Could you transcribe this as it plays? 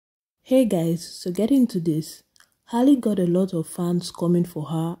Hey guys, so getting to this, Halle got a lot of fans coming for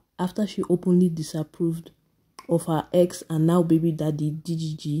her after she openly disapproved of her ex and now baby daddy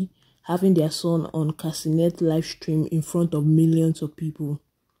DGG having their son on Cassinet Livestream in front of millions of people.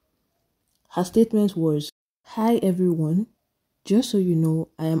 Her statement was, "Hi everyone, just so you know,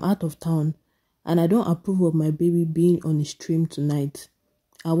 I am out of town and I don't approve of my baby being on a stream tonight.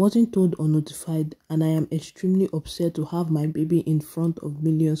 I wasn't told or notified and I am extremely upset to have my baby in front of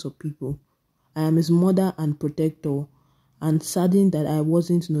millions of people. I am his mother and protector and saddened that I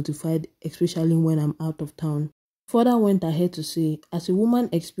wasn't notified, especially when I'm out of town." Further went ahead to say, "As a woman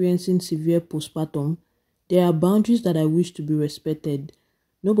experiencing severe postpartum, there are boundaries that I wish to be respected.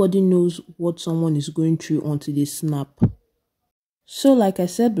 Nobody knows what someone is going through until they snap." So like I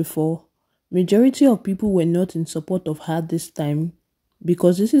said before, majority of people were not in support of her this time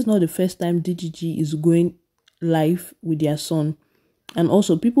because this is not the first time DGG is going live with their son. And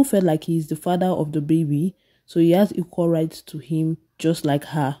also people felt like he is the father of the baby, so he has equal rights to him just like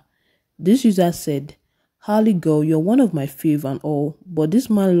her. This user said, "Halle girl, you're one of my fave and all, but this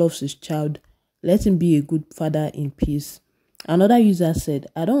man loves his child. Let him be a good father in peace." Another user said,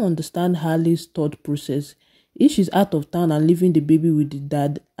 "I don't understand Halle's thought process. If she's out of town and leaving the baby with the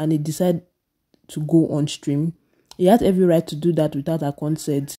dad and he decided to go on stream, he has every right to do that without her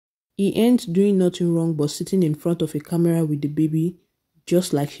consent. He ain't doing nothing wrong but sitting in front of a camera with the baby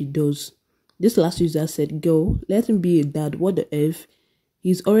just like she does." This last user said, "Girl, let him be a dad. What the F?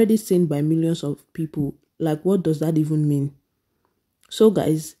 He's already seen by millions of people. Like, what does that even mean?" So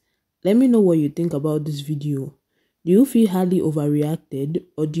guys, let me know what you think about this video. Do you feel Halle overreacted,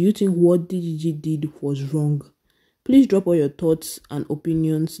 or do you think what DGG did was wrong? Please drop all your thoughts and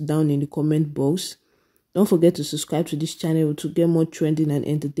opinions down in the comment box. Don't forget to subscribe to this channel to get more trending and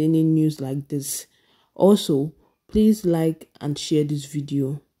entertaining news like this. Also, please like and share this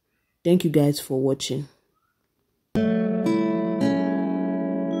video. Thank you guys for watching.